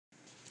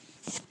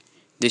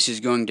This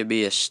is going to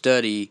be a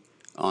study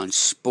on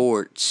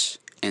sports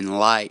in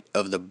light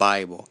of the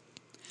Bible.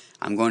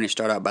 I'm going to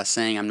start out by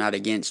saying I'm not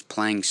against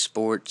playing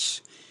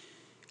sports,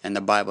 and the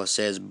Bible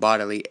says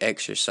bodily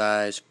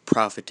exercise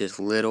profiteth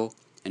little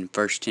in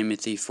 1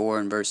 Timothy 4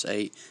 and verse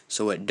 8,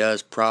 so it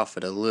does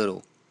profit a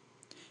little.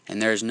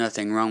 And there's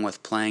nothing wrong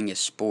with playing a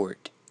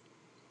sport.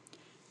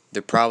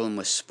 The problem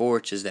with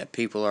sports is that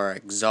people are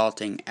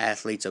exalting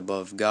athletes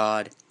above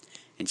God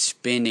and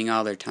spending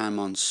all their time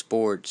on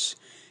sports,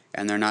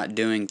 and they're not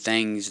doing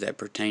things that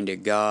pertain to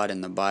God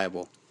and the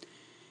Bible.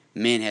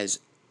 Men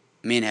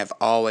have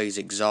always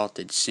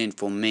exalted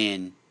sinful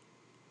men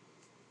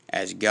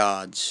as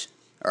gods,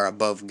 or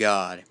above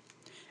God.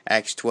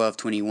 Acts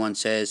 12:21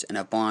 says, And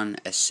upon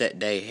a set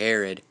day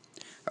Herod,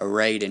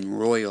 arrayed in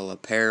royal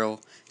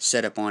apparel,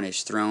 sat upon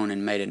his throne,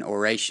 and made an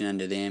oration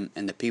unto them,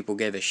 and the people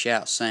gave a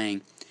shout,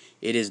 saying,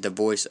 It is the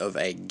voice of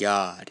a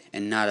God,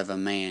 and not of a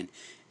man.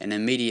 And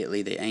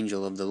immediately the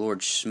angel of the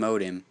Lord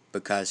smote him,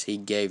 because he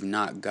gave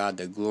not God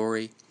the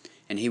glory,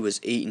 and he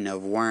was eaten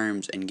of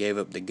worms, and gave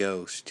up the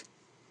ghost.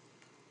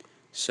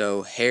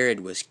 So Herod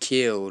was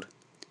killed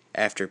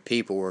after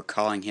people were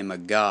calling him a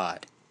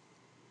god,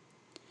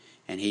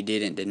 and he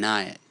didn't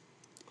deny it.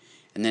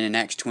 And then in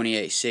Acts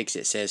 28:6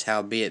 it says,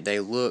 Howbeit they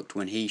looked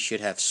when he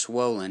should have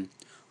swollen,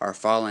 or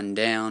fallen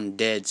down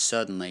dead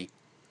suddenly.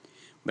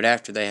 But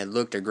after they had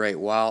looked a great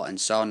while, and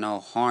saw no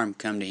harm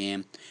come to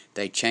him,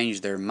 they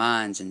changed their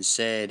minds, and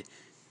said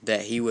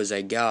that he was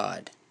a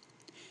god.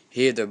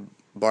 Here the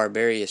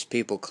barbarous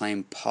people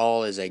claim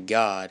Paul is a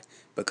god,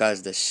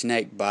 because the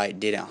snake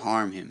bite didn't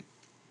harm him.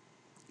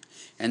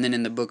 And then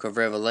in the book of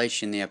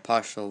Revelation, the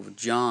Apostle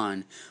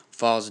John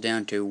falls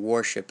down to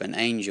worship an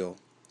angel,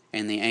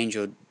 and the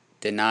angel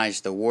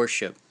denies the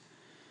worship.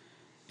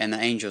 And the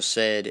angel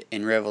said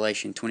in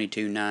Revelation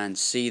 22:9,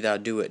 See thou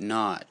do it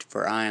not,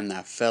 for I am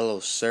thy fellow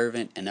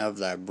servant, and of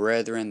thy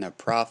brethren the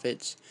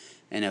prophets,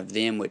 and of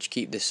them which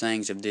keep the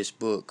sayings of this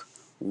book.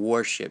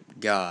 Worship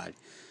God.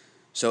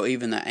 So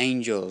even the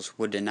angels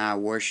would deny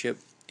worship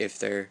if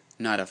they're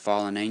not a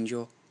fallen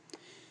angel.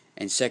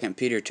 And 2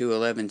 Peter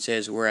 2:11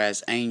 says,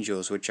 Whereas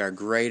angels, which are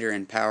greater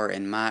in power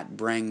and might,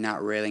 bring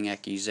not railing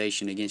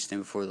accusation against them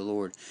before the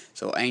Lord.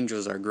 So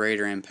angels are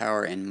greater in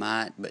power and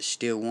might, but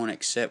still won't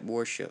accept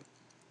worship.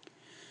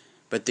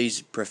 But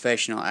these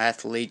professional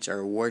athletes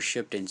are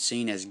worshipped and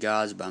seen as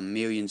gods by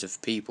millions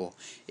of people,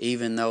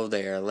 even though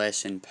they are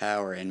less in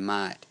power and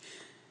might.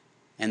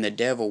 And the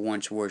devil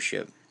wants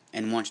worship,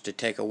 and wants to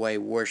take away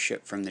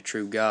worship from the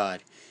true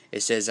God.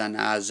 It says in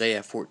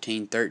Isaiah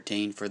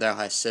 14:13, For thou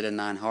hast said in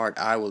thine heart,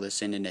 I will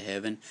ascend into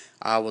heaven,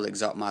 I will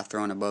exalt my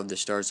throne above the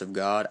stars of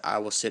God, I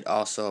will sit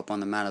also upon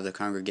the mount of the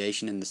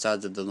congregation in the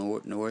sides of the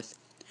north,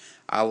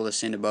 I will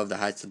ascend above the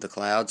heights of the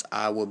clouds,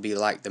 I will be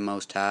like the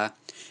Most High.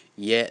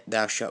 Yet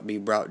thou shalt be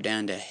brought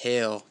down to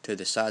hell, to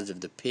the sides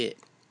of the pit.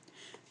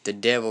 The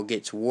devil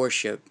gets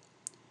worship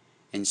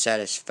and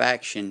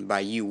satisfaction by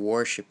you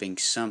worshiping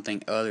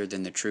something other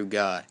than the true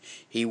God.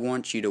 He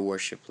wants you to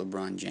worship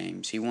LeBron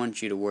James. He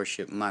wants you to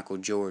worship Michael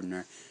Jordan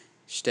or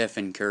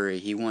Stephen Curry.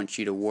 He wants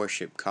you to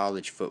worship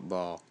college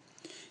football.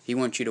 He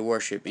wants you to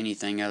worship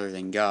anything other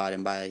than God.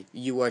 And by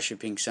you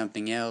worshiping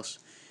something else,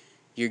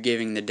 you're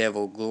giving the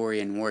devil glory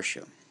and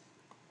worship.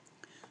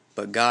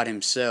 But God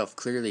himself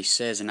clearly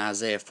says in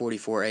Isaiah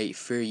 44:8,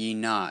 Fear ye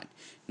not,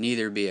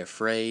 neither be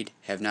afraid.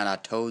 Have not I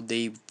told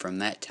thee from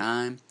that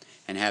time,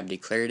 and have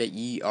declared it?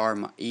 Ye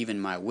are even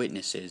my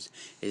witnesses.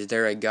 Is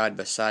there a God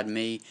beside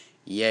me?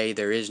 Yea,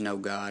 there is no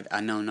God, I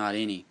know not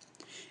any.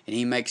 And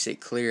he makes it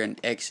clear in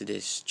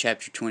Exodus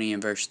chapter 20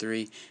 and verse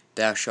 3,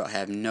 Thou shalt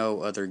have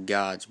no other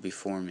gods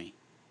before me.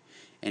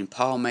 And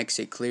Paul makes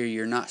it clear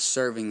you're not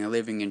serving the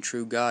living and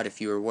true God if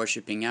you are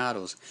worshiping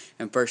idols.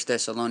 In 1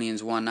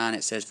 Thessalonians 1:9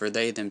 it says, For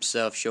they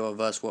themselves show of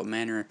us what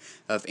manner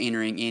of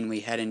entering in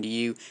we had into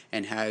you,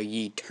 and how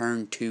ye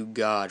turned to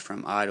God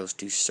from idols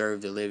to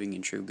serve the living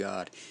and true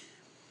God.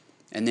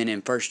 And then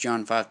in 1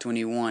 John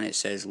 5:21 it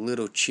says,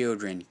 Little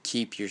children,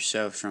 keep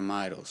yourselves from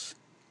idols.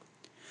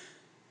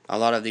 A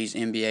lot of these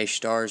NBA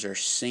stars are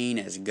seen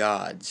as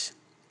gods.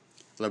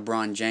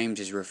 LeBron James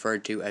is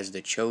referred to as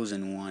the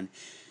chosen one,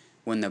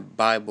 when the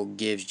Bible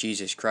gives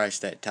Jesus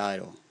Christ that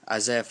title.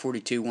 Isaiah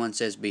 42:1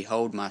 says,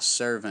 Behold my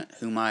servant,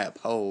 whom I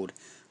uphold,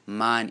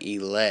 mine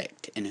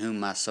elect, in whom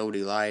my soul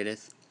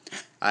delighteth.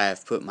 I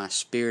have put my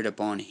spirit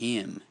upon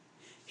him.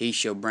 He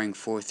shall bring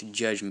forth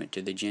judgment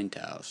to the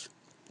Gentiles.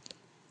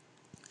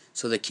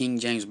 So the King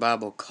James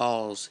Bible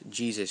calls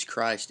Jesus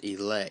Christ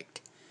elect.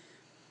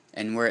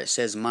 And where it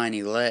says mine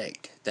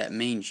elect, that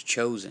means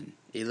chosen.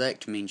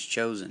 Elect means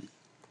chosen.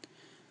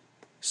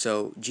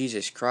 So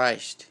Jesus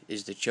Christ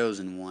is the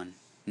chosen one,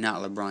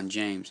 not LeBron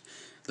James.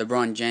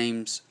 LeBron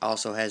James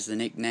also has the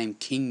nickname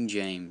King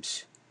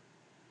James,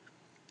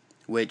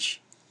 which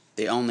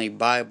the only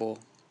Bible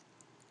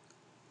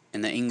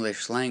in the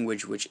English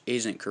language which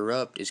isn't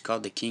corrupt is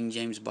called the King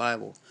James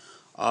Bible.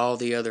 All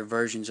the other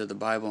versions of the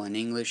Bible in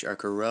English are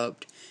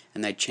corrupt,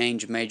 and they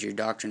change major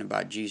doctrine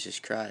about Jesus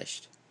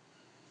Christ.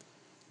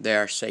 They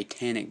are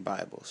satanic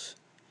Bibles.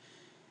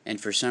 And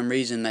for some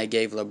reason they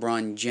gave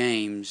LeBron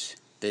James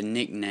the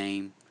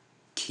nickname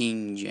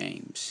King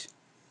James.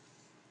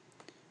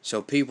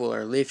 So people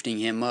are lifting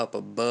him up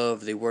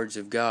above the words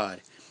of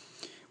God.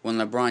 When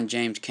LeBron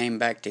James came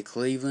back to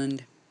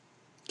Cleveland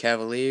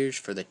Cavaliers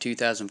for the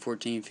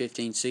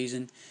 2014-15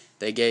 season,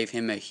 they gave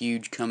him a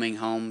huge coming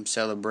home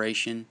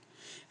celebration,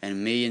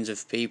 and millions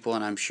of people,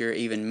 and I'm sure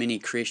even many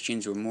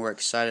Christians, were more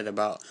excited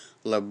about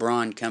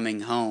LeBron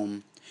coming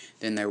home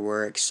than they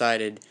were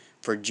excited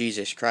for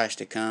Jesus Christ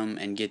to come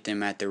and get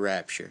them at the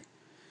rapture.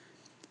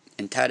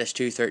 And Titus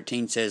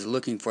 2:13 says,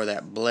 looking for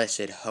that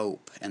blessed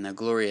hope and the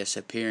glorious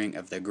appearing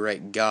of the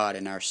great God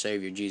and our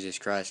Savior Jesus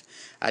Christ.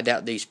 I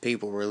doubt these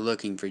people were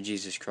looking for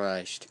Jesus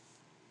Christ.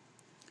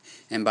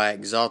 And by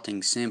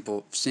exalting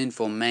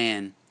sinful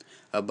man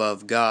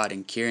above God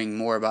and caring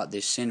more about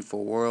this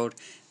sinful world,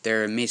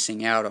 they're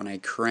missing out on a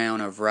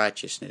crown of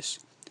righteousness.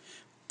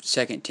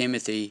 2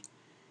 Timothy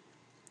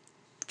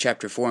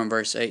chapter 4 and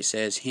verse 8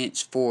 says,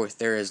 henceforth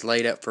there is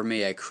laid up for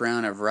me a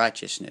crown of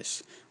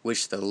righteousness,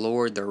 which the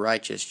Lord the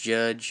righteous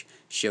judge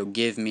shall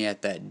give me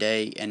at that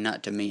day, and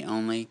not to me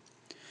only,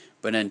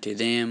 but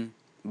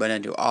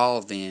unto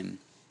all them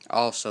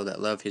also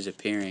that love his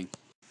appearing.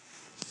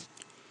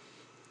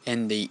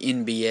 And the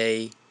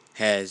NBA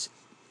has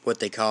what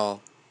they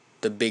call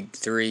the Big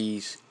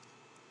Threes,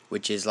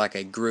 which is like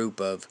a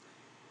group of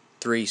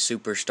 3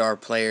 superstar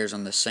players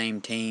on the same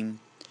team.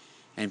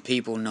 And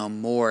people know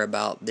more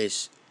about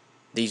these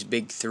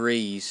Big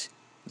Threes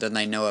than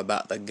they know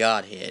about the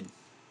Godhead.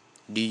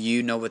 Do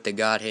you know what the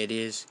Godhead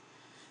is?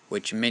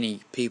 Which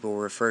many people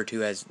refer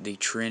to as the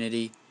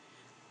Trinity.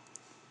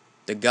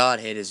 The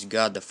Godhead is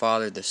God the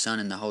Father, the Son,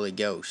 and the Holy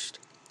Ghost.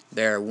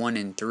 They are 1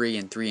 in 3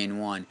 and 3 in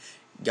 1.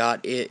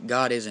 God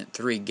isn't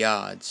 3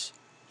 gods.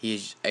 He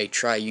is a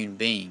triune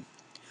being.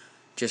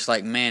 Just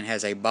like man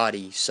has a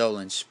body, soul,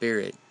 and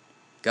spirit,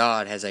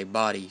 God has a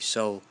body,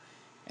 soul,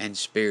 and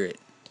spirit.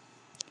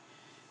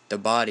 The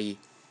body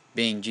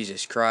being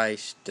Jesus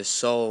Christ, the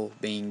soul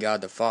being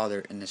God the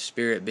Father, and the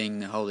spirit being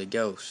the Holy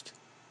Ghost.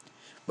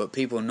 But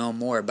people know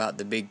more about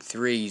the Big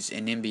Threes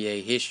in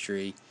NBA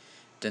history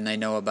than they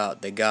know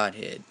about the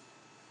Godhead.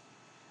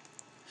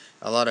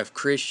 A lot of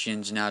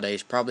Christians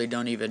nowadays probably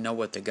don't even know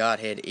what the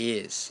Godhead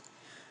is,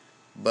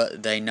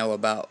 but they know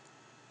about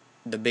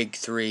the Big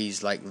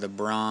Threes like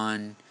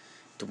LeBron,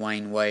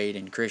 Dwayne Wade,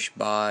 and Chris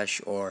Bosh,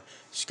 or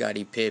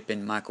Scottie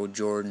Pippen, Michael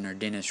Jordan, or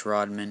Dennis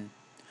Rodman,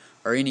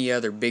 or any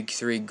other Big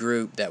Three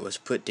group that was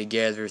put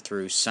together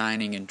through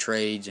signing and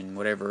trades and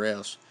whatever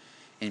else.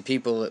 And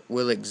people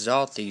will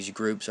exalt these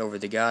groups over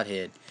the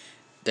Godhead.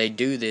 They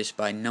do this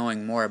by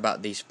knowing more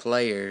about these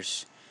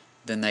players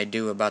than they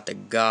do about the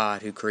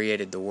God who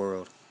created the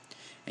world.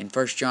 And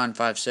 1 John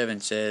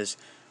 5:7 says,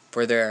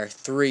 for there are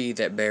 3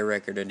 that bear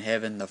record in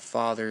heaven, the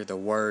Father, the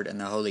Word, and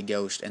the Holy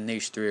Ghost, and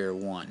these 3 are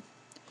one.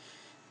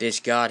 This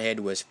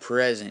Godhead was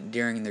present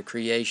during the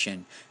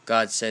creation.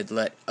 God said,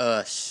 let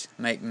us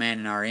make man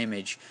in our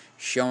image,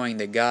 showing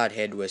the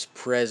Godhead was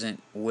present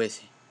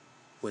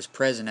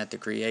at the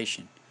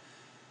creation.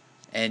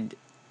 And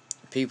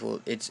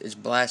people, it's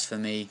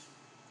blasphemy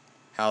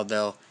how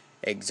they'll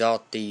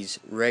exalt these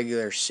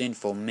regular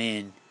sinful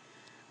men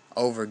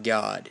over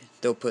God.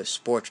 They'll put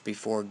sports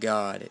before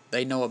God.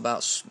 They know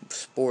about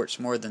sports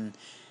more than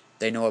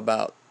they know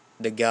about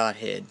the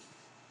Godhead,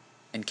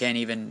 and can't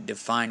even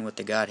define what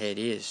the Godhead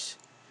is.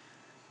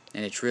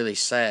 And it's really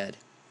sad.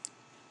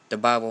 The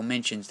Bible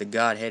mentions the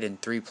Godhead in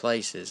 3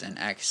 places. In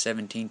Acts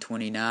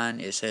 17:29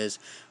 it says,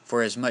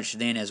 for as much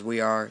then as we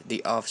are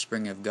the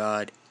offspring of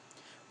God,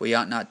 we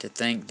ought not to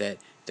think that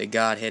the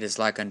Godhead is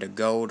like unto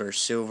gold or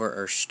silver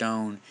or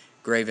stone,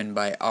 graven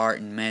by art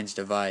and man's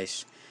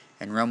device.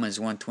 And Romans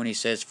 1:20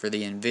 says, for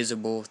the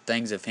invisible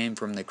things of him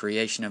from the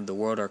creation of the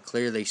world are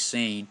clearly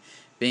seen,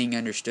 being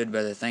understood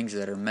by the things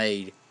that are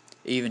made,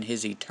 even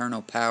his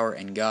eternal power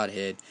and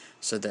Godhead,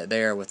 so that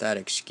they are without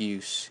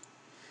excuse.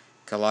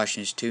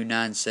 Colossians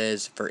 2:9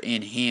 says, for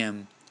in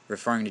him,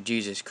 referring to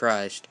Jesus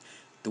Christ,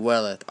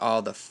 dwelleth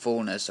all the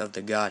fullness of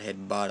the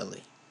Godhead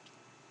bodily.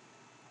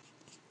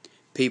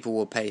 People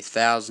will pay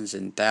thousands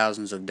and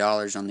thousands of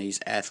dollars on these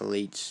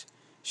athletes'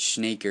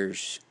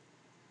 sneakers,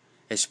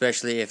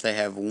 especially if they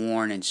have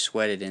worn and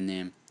sweated in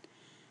them,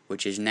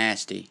 which is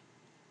nasty.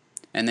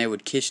 And they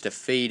would kiss the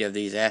feet of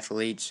these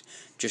athletes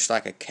just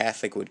like a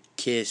Catholic would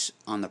kiss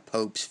on the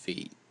Pope's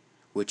feet,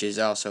 which is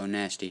also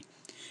nasty.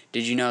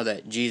 Did you know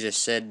that Jesus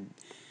said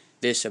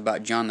this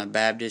about John the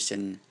Baptist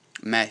in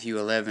Matthew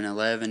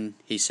 11:11?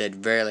 He said,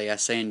 verily I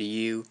say unto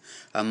you,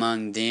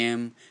 among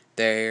them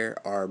that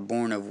are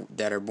born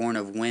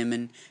of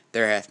women,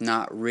 there hath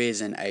not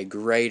risen a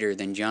greater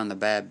than John the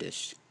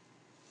Baptist.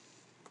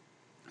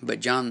 But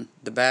John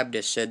the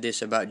Baptist said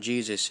this about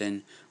Jesus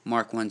in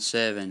Mark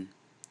 1:7.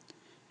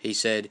 He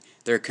said,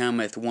 there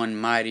cometh one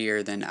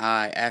mightier than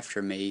I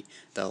after me,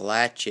 the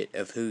latchet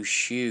of whose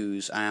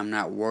shoes I am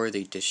not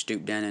worthy to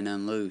stoop down and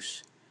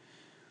unloose.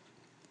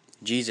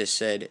 Jesus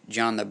said,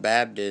 John the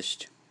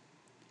Baptist,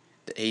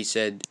 he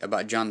said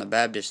about John the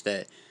Baptist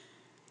that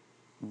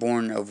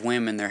born of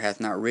women there hath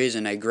not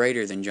risen a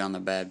greater than John the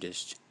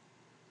Baptist.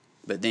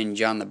 But then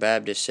John the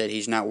Baptist said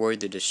he's not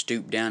worthy to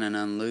stoop down and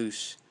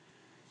unloose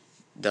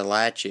the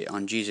latchet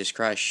on Jesus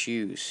Christ's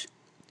shoes.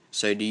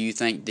 So do you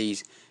think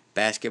these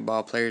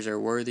basketball players are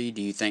worthy?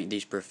 Do you think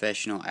these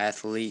professional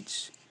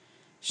athletes'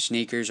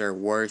 sneakers are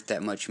worth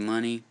that much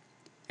money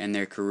and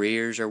their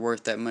careers are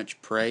worth that much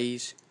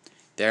praise?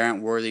 They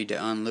aren't worthy to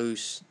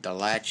unloose the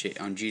latchet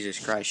on Jesus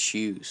Christ's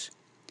shoes.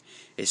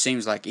 It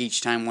seems like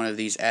each time one of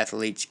these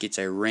athletes gets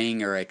a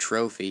ring or a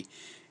trophy,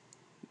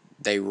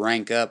 they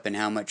rank up in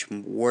how much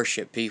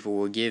worship people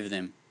will give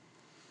them,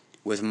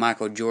 with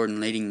Michael Jordan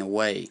leading the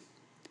way.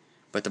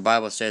 But the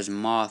Bible says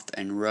moth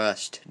and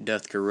rust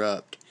doth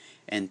corrupt,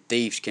 and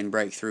thieves can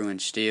break through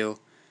and steal.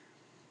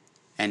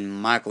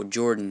 And Michael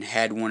Jordan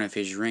had one of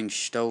his rings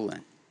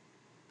stolen.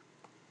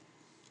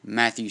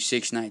 Matthew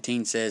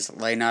 6:19 says,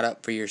 Lay not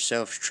up for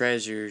yourselves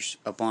treasures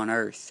upon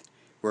earth,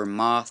 where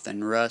moth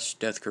and rust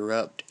doth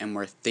corrupt, and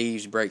where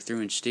thieves break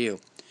through and steal.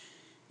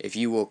 If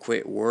you will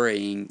quit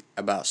worrying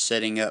about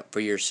setting up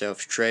for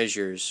yourselves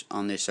treasures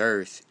on this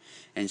earth,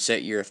 and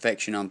set your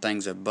affection on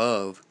things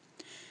above,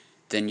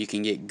 then you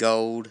can get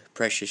gold,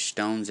 precious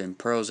stones, and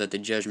pearls at the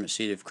judgment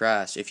seat of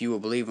Christ. If you will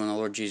believe on the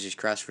Lord Jesus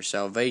Christ for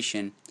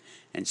salvation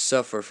and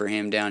suffer for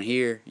Him down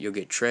here, you'll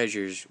get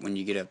treasures when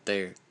you get up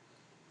there.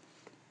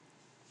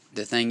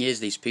 The thing is,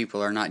 these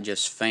people are not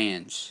just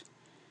fans.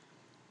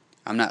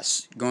 I'm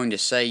not going to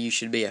say you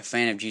should be a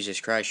fan of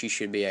Jesus Christ. You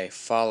should be a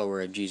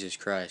follower of Jesus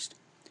Christ.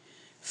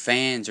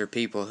 Fans are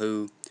people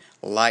who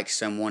like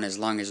someone as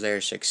long as they are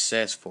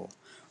successful,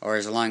 or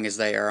as long as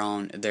they are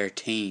on their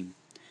team.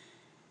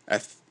 A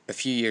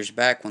few years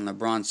back, when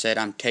LeBron said,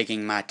 I'm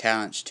taking my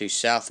talents to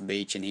South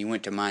Beach, and he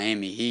went to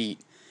Miami Heat,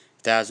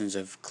 thousands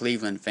of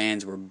Cleveland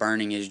fans were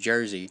burning his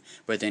jersey,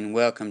 but then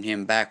welcomed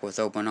him back with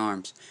open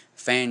arms.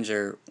 Fans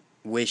are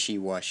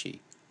wishy-washy.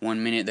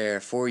 One minute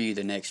they're for you,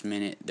 the next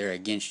minute they're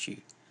against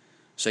you.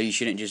 So you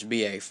shouldn't just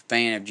be a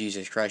fan of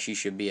Jesus Christ, you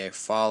should be a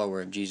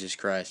follower of Jesus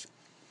Christ.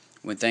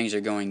 When things are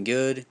going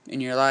good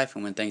in your life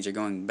and when things are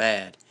going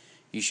bad,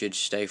 you should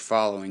stay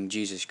following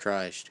Jesus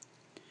Christ.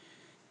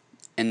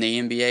 And the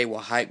NBA will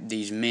hype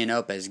these men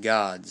up as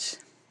gods.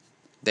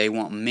 They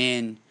want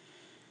men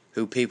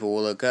who people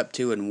will look up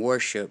to and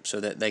worship so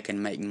that they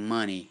can make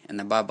money. And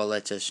the Bible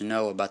lets us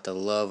know about the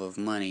love of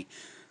money.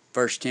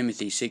 1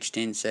 Timothy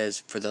 6:10 says,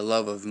 For the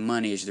love of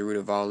money is the root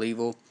of all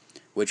evil,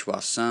 which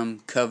while some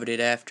coveted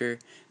after,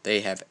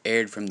 they have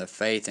erred from the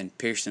faith and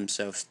pierced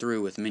themselves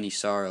through with many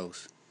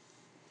sorrows.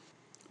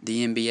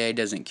 The NBA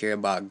doesn't care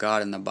about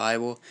God and the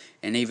Bible,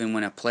 and even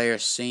when a player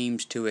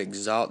seems to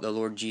exalt the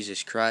Lord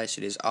Jesus Christ,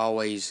 it is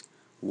always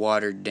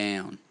watered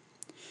down.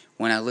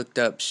 When I looked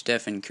up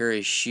Stephen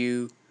Curry's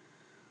shoe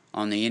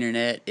on the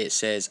internet, it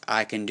says,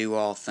 I can do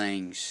all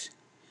things.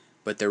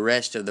 But the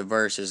rest of the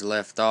verse is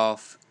left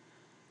off,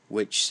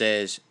 which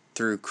says,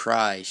 through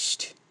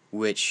Christ,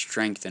 which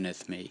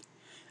strengtheneth me.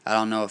 I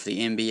don't know if the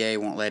NBA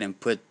won't let him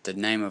put the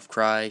name of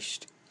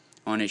Christ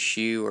on his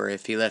shoe or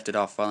if he left it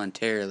off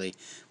voluntarily,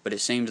 but it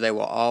seems they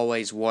will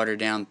always water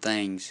down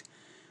things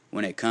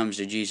when it comes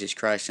to Jesus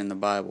Christ in the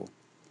Bible.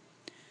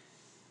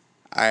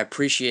 I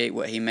appreciate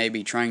what he may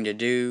be trying to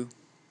do,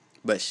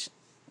 but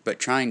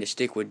trying to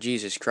stick with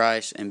Jesus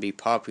Christ and be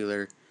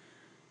popular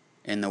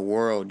in the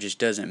world just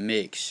doesn't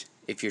mix.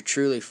 If you're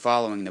truly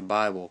following the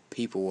Bible,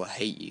 people will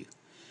hate you.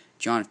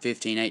 John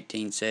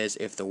 15:18 says,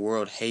 If the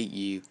world hate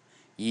you,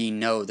 ye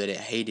know that it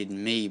hated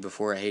me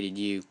before it hated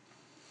you.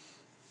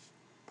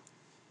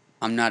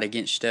 I'm not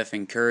against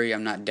Stephen Curry.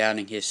 I'm not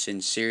doubting his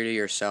sincerity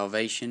or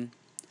salvation.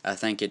 I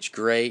think it's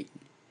great.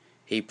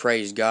 He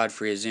praised God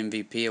for his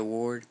MVP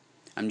award.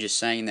 I'm just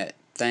saying that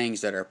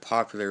things that are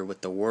popular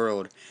with the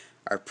world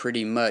are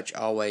pretty much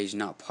always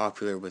not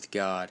popular with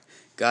God.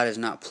 God is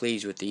not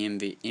pleased with the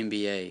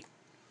NBA.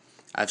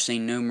 I've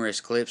seen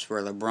numerous clips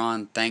where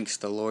LeBron thanks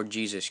the Lord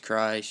Jesus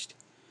Christ,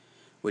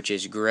 which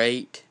is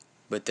great,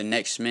 but the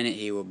next minute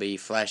he will be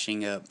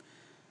flashing up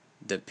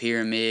the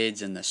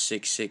pyramids and the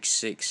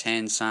 666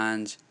 hand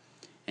signs,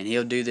 and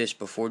he'll do this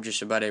before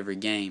just about every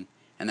game,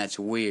 and that's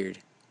weird.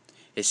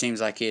 It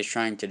seems like he is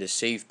trying to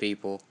deceive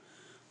people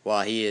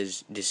while he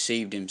is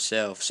deceived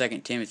himself.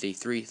 2 Timothy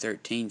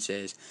 3:13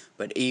 says,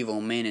 But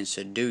evil men and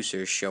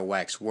seducers shall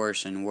wax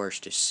worse and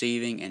worse,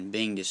 deceiving and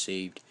being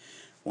deceived.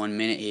 One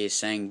minute he is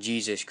saying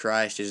Jesus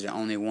Christ is the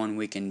only one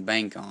we can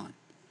bank on,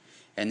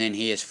 and then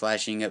he is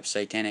flashing up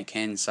satanic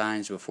hand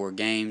signs before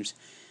games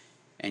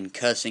and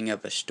cussing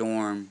up a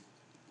storm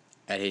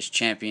at his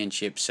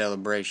championship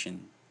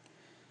celebration.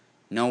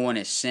 No one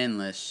is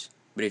sinless,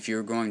 but if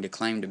you're going to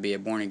claim to be a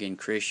born-again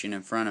Christian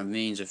in front of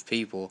millions of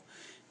people,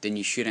 then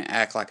you shouldn't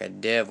act like a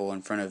devil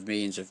in front of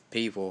millions of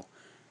people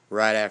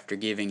right after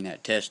giving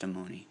that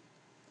testimony.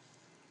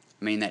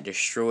 That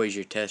destroys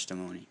your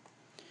testimony.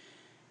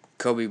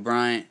 Kobe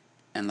Bryant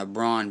and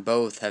LeBron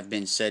both have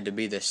been said to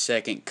be the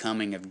second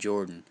coming of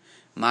Jordan.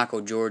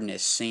 Michael Jordan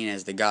is seen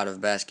as the god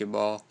of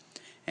basketball,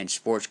 and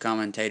sports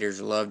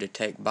commentators love to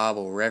take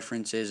Bible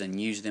references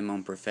and use them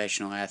on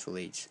professional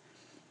athletes.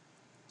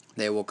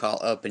 They will call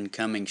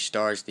up-and-coming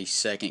stars the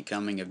second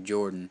coming of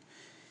Jordan.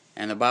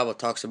 And the Bible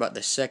talks about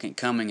the second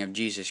coming of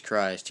Jesus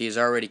Christ. He has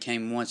already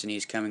came once and he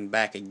is coming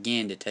back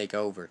again to take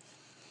over.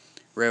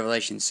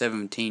 Revelation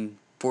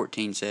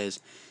 17:14 says,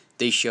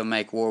 "These shall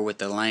make war with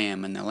the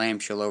Lamb, and the Lamb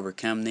shall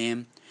overcome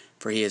them,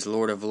 for he is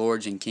Lord of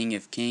lords and King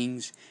of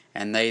kings,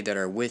 and they that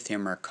are with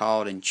him are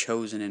called and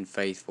chosen and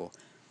faithful."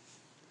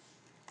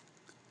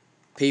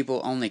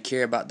 People only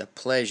care about the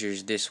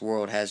pleasures this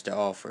world has to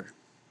offer.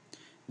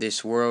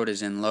 This world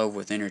is in love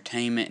with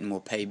entertainment and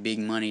will pay big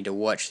money to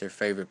watch their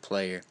favorite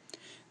player.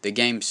 The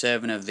Game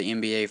 7 of the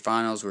NBA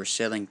Finals were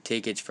selling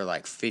tickets for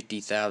like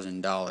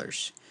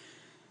 $50,000.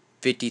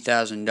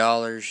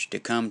 $50,000 to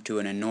come to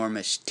an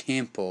enormous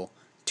temple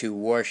to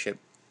worship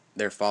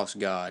their false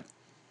god.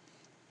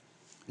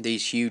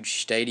 These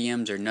huge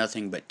stadiums are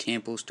nothing but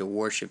temples to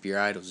worship your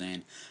idols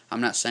in.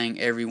 I'm not saying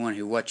everyone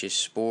who watches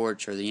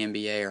sports or the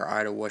NBA are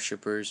idol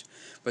worshippers,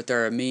 but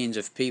there are millions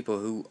of people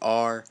who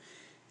are,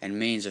 and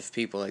millions of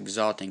people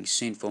exalting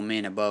sinful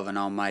men above an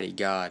almighty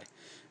God.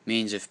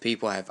 Millions of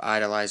people have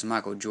idolized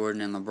Michael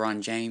Jordan and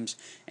LeBron James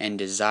and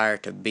desire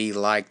to be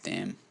like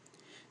them.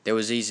 There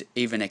was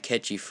even a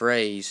catchy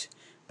phrase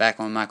back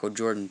when Michael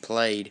Jordan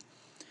played.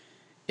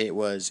 It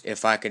was,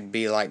 "If I could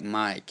be like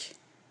Mike,"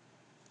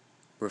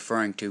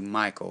 referring to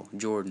Michael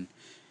Jordan.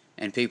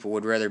 And people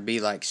would rather be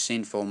like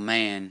sinful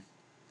man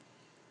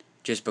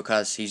just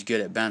because he's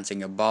good at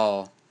bouncing a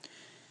ball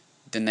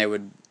than they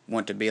would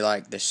want to be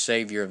like the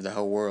Savior of the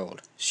whole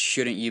world.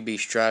 Shouldn't you be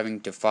striving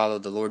to follow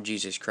the Lord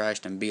Jesus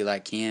Christ and be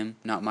like him,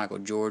 not Michael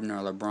Jordan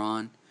or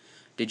LeBron?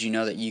 Did you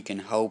know that you can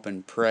hope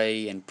and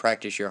pray and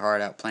practice your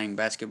heart out playing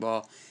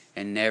basketball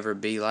and never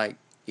be like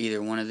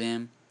either one of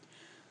them?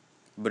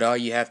 But all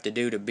you have to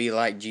do to be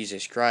like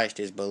Jesus Christ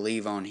is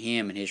believe on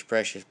him and his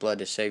precious blood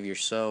to save your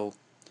soul.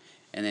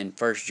 And then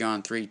 1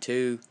 John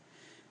 3:2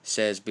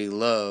 says,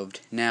 "Beloved,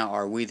 now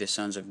are we the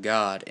sons of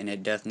God, and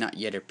it doth not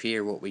yet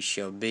appear what we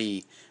shall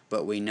be,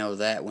 but we know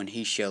that when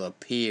he shall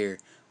appear,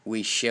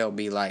 we shall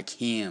be like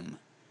him,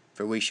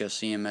 for we shall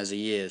see him as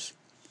he is."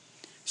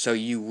 So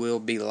you will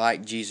be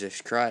like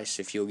Jesus Christ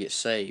if you'll get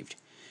saved.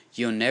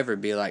 You'll never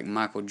be like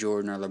Michael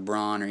Jordan or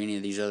LeBron or any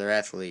of these other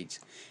athletes.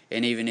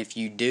 And even if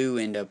you do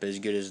end up as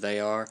good as they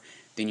are,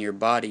 then your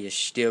body is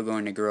still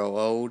going to grow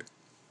old,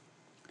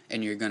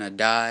 and you're going to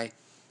die,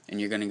 and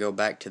you're going to go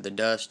back to the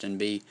dust and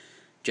be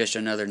just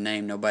another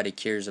name nobody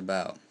cares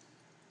about.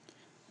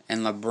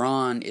 And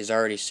LeBron is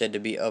already said to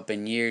be up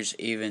in years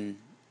even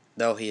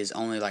though he is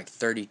only like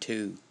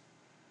 32.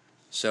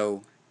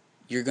 So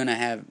you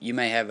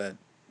may have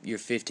your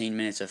 15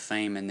 minutes of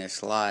fame in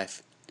this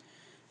life,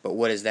 but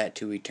what is that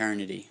to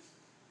eternity?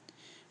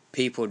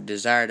 People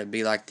desire to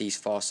be like these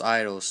false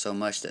idols so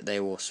much that they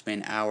will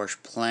spend hours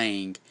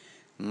playing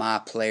My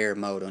Player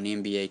mode on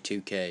NBA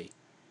 2K,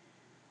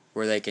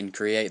 where they can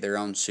create their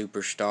own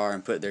superstar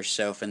and put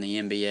themselves in the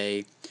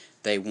NBA.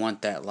 They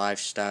want that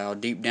lifestyle.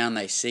 Deep down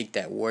they seek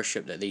that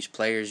worship that these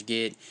players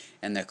get,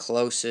 and the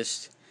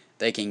closest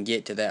they can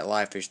get to that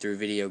life is through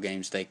video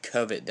games. They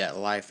covet that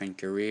life and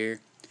career.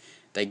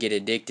 They get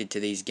addicted to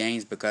these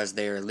games because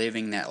they are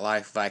living that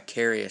life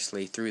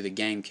vicariously through the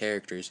game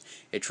characters.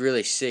 It's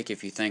really sick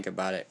if you think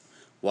about it.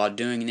 While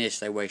doing this,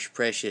 they waste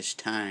precious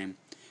time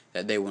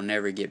that they will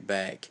never get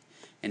back.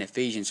 And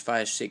Ephesians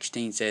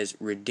 5:16 says,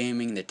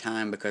 "Redeeming the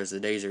time because the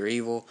days are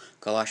evil."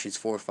 Colossians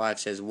 4:5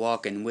 says,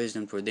 "Walk in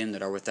wisdom toward them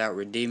that are without,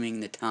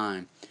 redeeming the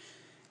time."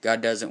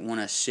 God doesn't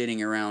want us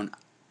sitting around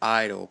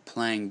idle,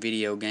 playing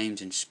video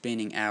games and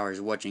spending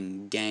hours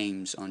watching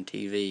games on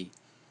TV.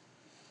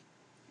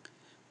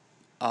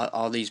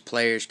 All these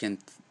players can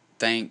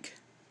thank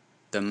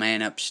the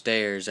man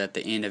upstairs at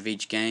the end of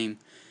each game,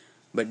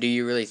 but do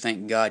you really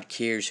think God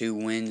cares who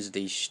wins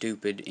these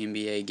stupid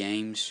NBA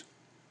games?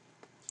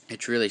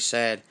 It's really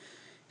sad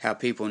how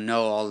people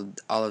know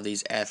all of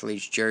these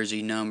athletes'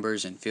 jersey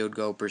numbers and field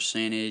goal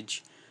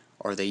percentage,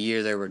 or the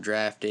year they were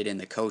drafted and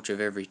the coach of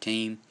every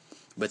team,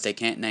 but they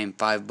can't name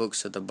 5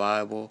 books of the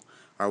Bible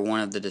or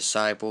one of the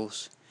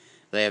disciples.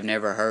 They have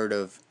never heard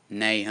of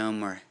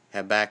Nahum or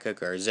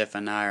Habakkuk or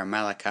Zephaniah or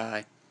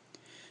Malachi.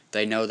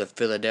 They know the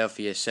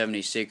Philadelphia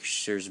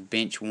 76ers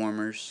bench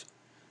warmers,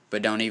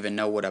 but don't even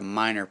know what a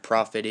minor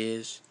prophet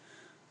is,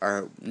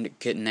 or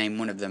couldn't name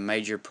one of the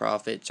major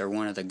prophets or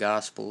one of the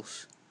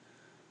Gospels,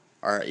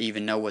 or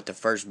even know what the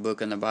first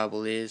book in the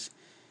Bible is.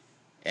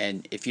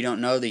 And if you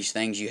don't know these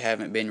things, you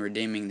haven't been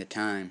redeeming the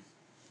time.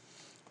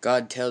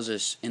 God tells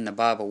us in the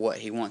Bible what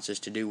he wants us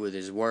to do with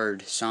his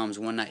word. Psalms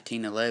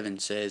 119:11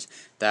 says,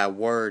 "Thy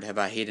word have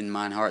I hid in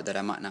mine heart that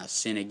I might not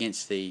sin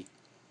against thee."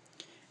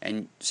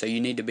 And so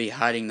you need to be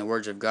hiding the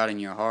words of God in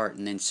your heart.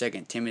 And then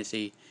 2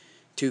 Timothy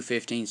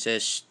 2:15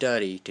 says,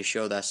 "Study to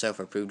show thyself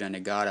approved unto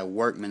God, a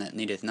workman that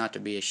needeth not to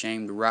be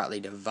ashamed, rightly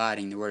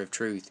dividing the word of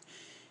truth."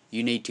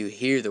 You need to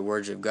hear the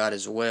words of God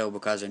as well,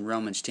 because in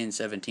Romans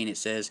 10:17 it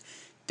says,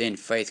 "Then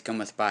faith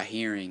cometh by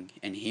hearing,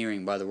 and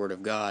hearing by the word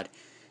of God."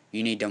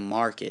 You need to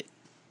mark it.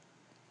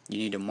 You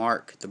need to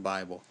mark the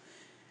Bible.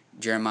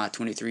 Jeremiah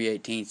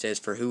 23:18 says,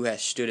 "For who hath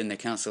stood in the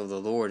counsel of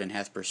the Lord, and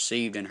hath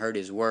perceived and heard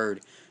his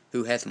word?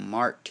 Who hath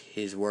marked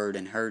his word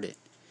and heard it?"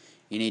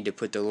 You need to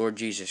put the Lord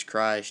Jesus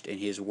Christ and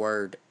His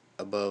Word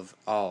above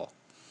all.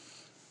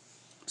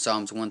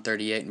 Psalms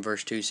 138 and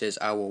verse 2 says,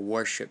 I will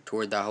worship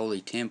toward thy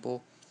holy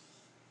temple,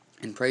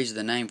 and praise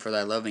thy name for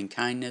thy loving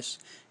kindness,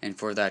 and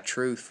for thy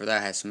truth, for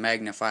thou hast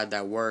magnified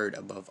thy word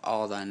above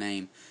all thy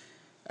name.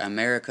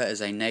 America is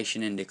a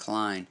nation in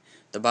decline.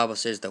 The Bible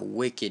says the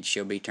wicked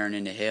shall be turned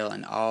into hell,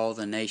 and all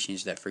the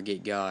nations that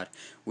forget God.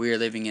 We are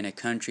living in a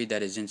country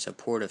that is in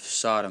support of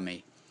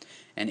sodomy,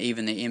 and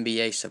even the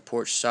NBA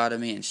supports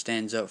sodomy and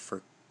stands up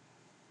for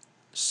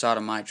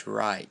sodomites'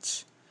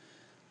 rights.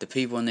 The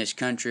people in this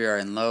country are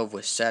in love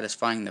with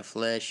satisfying the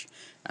flesh,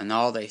 and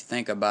all they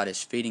think about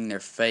is feeding their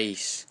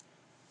face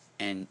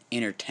and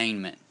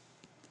entertainment.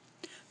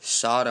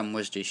 Sodom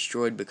was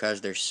destroyed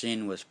because their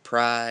sin was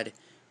pride,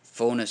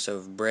 fullness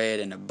of bread,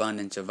 and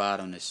abundance of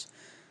idleness.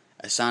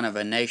 A sign of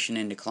a nation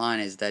in decline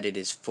is that it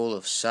is full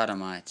of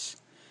sodomites,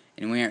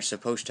 and we aren't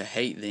supposed to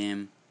hate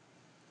them,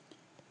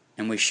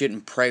 and we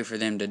shouldn't pray for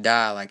them to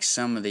die like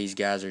some of these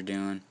guys are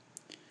doing,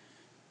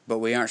 but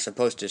we aren't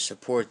supposed to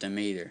support them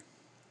either.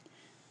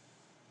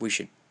 We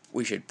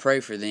should pray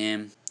for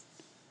them,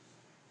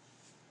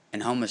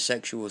 and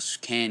homosexuals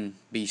can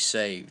be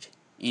saved.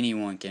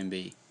 Anyone can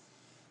be.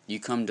 You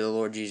come to the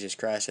Lord Jesus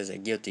Christ as a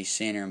guilty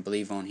sinner and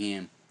believe on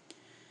Him.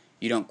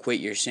 You don't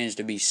quit your sins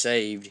to be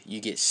saved. You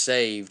get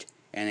saved,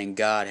 and then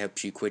God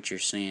helps you quit your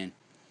sin.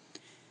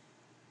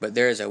 But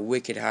there is a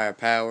wicked higher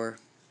power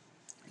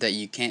that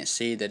you can't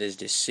see that is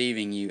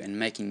deceiving you and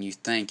making you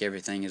think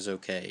everything is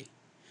okay.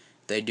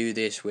 They do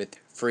this with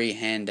free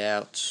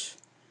handouts,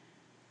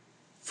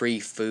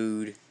 free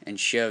food, and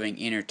shoving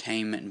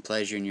entertainment and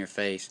pleasure in your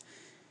face.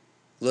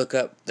 Look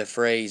up the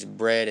phrase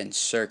bread and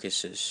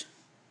circuses.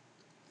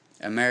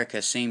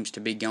 America seems to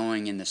be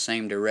going in the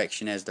same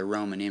direction as the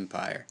Roman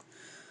Empire.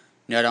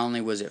 Not only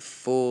was it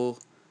full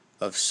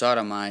of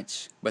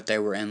sodomites, but they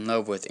were in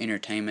love with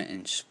entertainment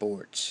and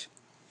sports.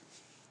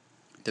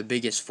 The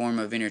biggest form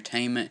of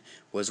entertainment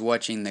was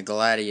watching the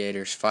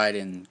gladiators fight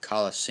in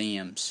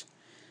coliseums.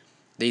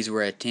 These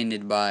were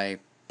attended by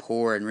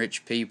poor and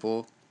rich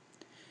people,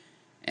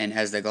 and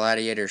as the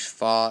gladiators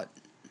fought,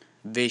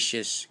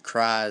 vicious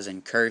cries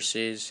and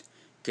curses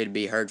could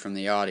be heard from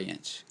the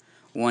audience.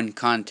 One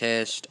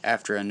contest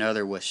after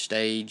another was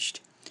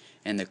staged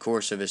in the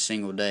course of a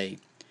single day.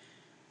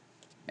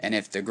 And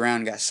if the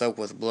ground got soaked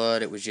with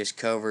blood, it was just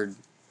covered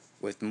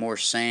with more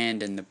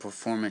sand and the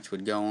performance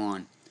would go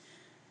on.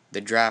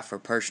 The drive for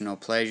personal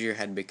pleasure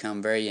had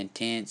become very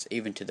intense,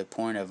 even to the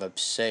point of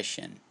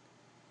obsession.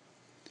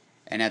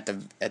 And at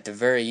the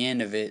very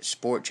end of it,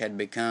 sports had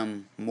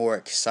become more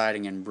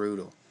exciting and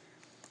brutal.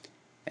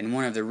 And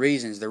one of the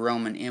reasons the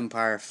Roman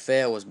Empire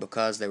fell was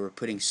because they were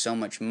putting so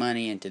much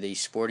money into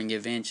these sporting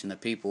events, and the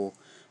people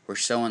were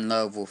so in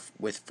love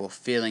with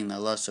fulfilling the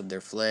lust of their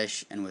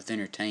flesh and with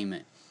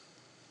entertainment.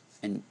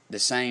 And the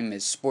same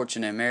as sports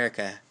in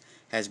America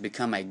has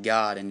become a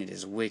god, and it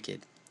is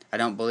wicked. I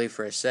don't believe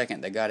for a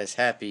second that God is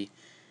happy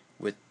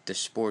with the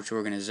sports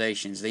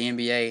organizations. The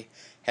NBA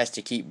has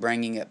to keep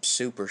bringing up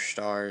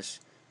superstars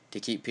to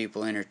keep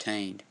people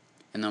entertained,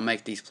 and they'll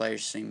make these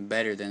players seem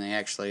better than they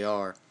actually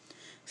are.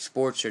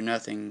 Sports are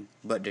nothing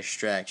but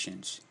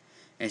distractions.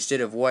 Instead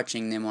of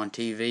watching them on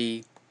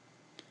TV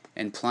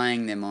and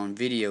playing them on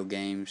video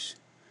games,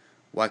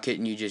 why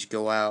couldn't you just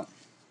go out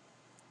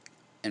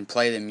and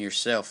play them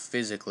yourself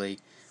physically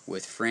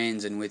with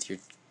friends and with your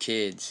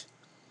kids?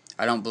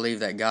 I don't believe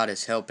that God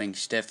is helping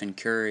Stephen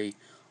Curry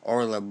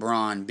or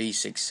LeBron be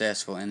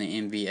successful in the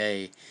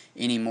NBA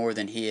any more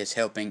than he is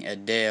helping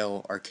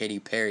Adele or Katy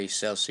Perry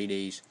sell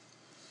CDs.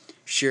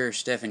 Sure,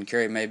 Stephen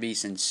Curry may be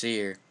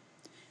sincere,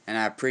 and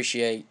I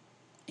appreciate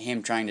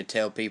him trying to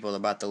tell people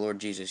about the Lord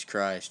Jesus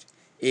Christ,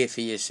 if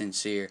he is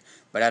sincere,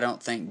 but I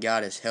don't think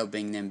God is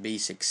helping them be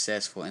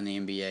successful in the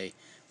NBA,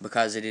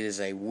 because it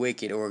is a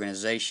wicked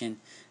organization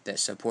that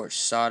supports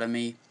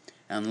sodomy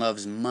and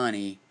loves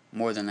money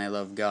more than they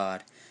love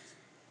God.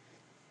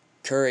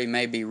 Curry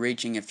may be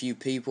reaching a few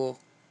people,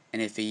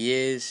 and if he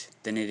is,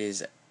 then it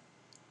is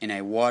in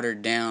a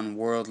watered-down,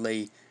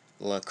 worldly,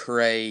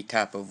 Lecrae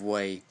type of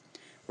way,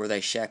 where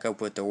they shack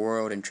up with the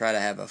world and try to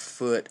have a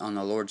foot on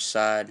the Lord's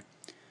side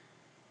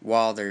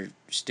while they're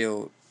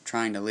still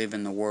trying to live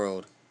in the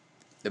world.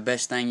 The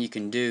best thing you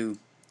can do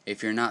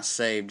if you're not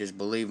saved is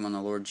believe on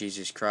the Lord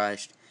Jesus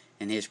Christ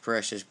and His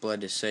precious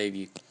blood to save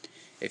you.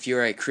 If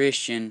you're a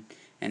Christian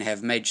and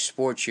have made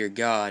sports your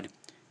God,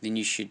 then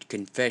you should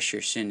confess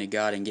your sin to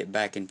God and get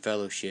back in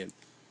fellowship.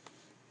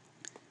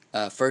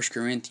 1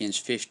 Corinthians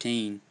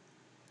 15,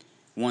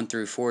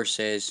 1-4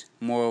 says,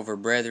 Moreover,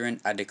 brethren,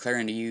 I declare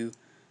unto you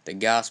the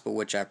gospel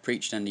which I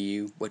preached unto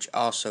you, which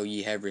also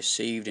ye have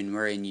received, and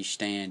wherein ye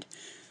stand,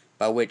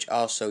 by which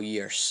also ye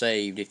are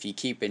saved, if ye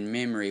keep in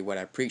memory what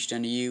I preached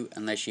unto you,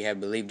 unless ye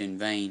have believed in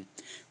vain.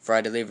 For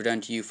I delivered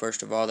unto you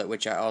first of all that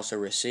which I also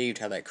received,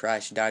 how that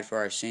Christ died for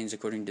our sins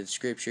according to the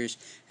Scriptures,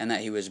 and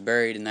that He was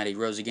buried, and that He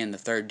rose again the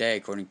third day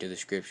according to the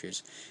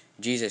Scriptures.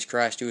 Jesus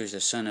Christ, who is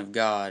the Son of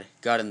God,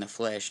 God in the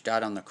flesh,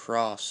 died on the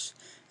cross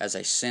as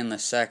a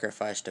sinless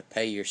sacrifice to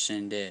pay your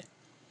sin debt.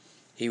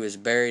 He was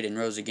buried and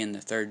rose again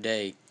the third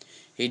day.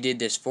 He did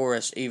this for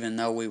us even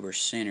though we were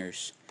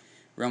sinners.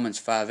 Romans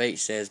 5:8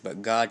 says,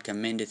 "But God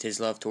commendeth his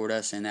love toward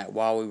us, in that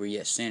while we were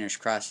yet sinners,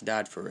 Christ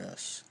died for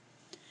us."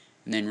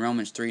 And then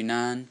Romans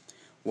 3:9,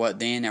 "What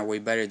then, are we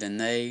better than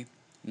they?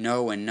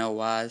 No, in no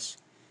wise.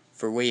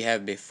 For we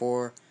have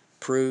before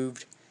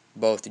proved,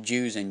 both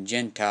Jews and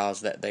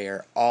Gentiles, that they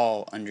are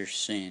all under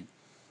sin."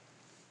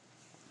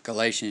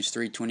 Galatians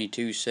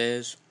 3:22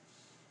 says,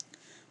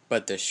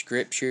 "But the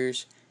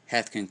Scriptures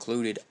hath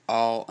concluded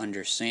all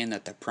under sin,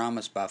 that the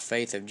promise by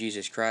faith of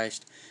Jesus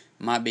Christ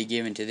might be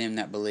given to them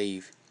that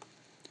believe."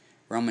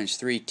 Romans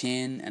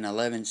 3:10 and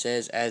 11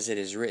 says, "As it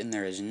is written,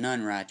 there is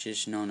none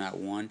righteous, no, not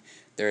one.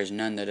 There is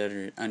none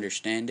that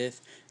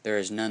understandeth. There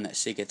is none that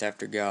seeketh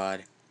after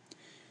God."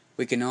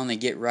 We can only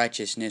get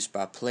righteousness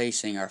by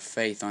placing our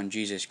faith on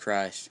Jesus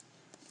Christ.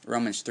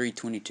 Romans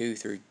 3:22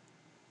 through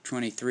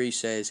 23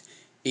 says,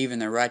 "Even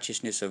the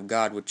righteousness of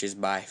God, which is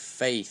by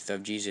faith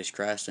of Jesus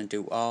Christ,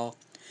 unto all,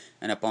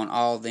 and upon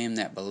all them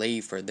that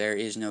believe, for there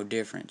is no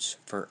difference.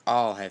 For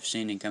all have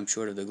sinned and come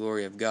short of the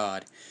glory of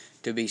God."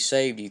 To be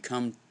saved, you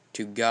come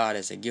to God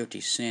as a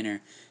guilty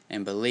sinner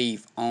and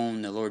believe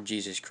on the Lord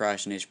Jesus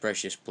Christ and his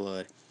precious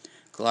blood.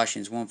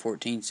 Colossians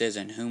 1:14 says,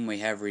 "In whom we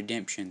have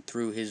redemption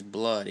through his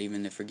blood,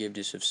 even the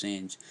forgiveness of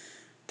sins."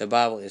 The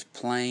Bible is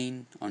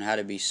plain on how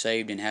to be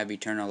saved and have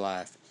eternal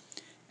life.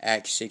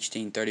 Acts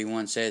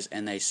 16:31 says,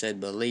 "And they said,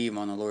 Believe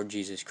on the Lord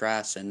Jesus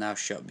Christ, and thou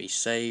shalt be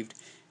saved,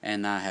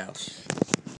 and thy house."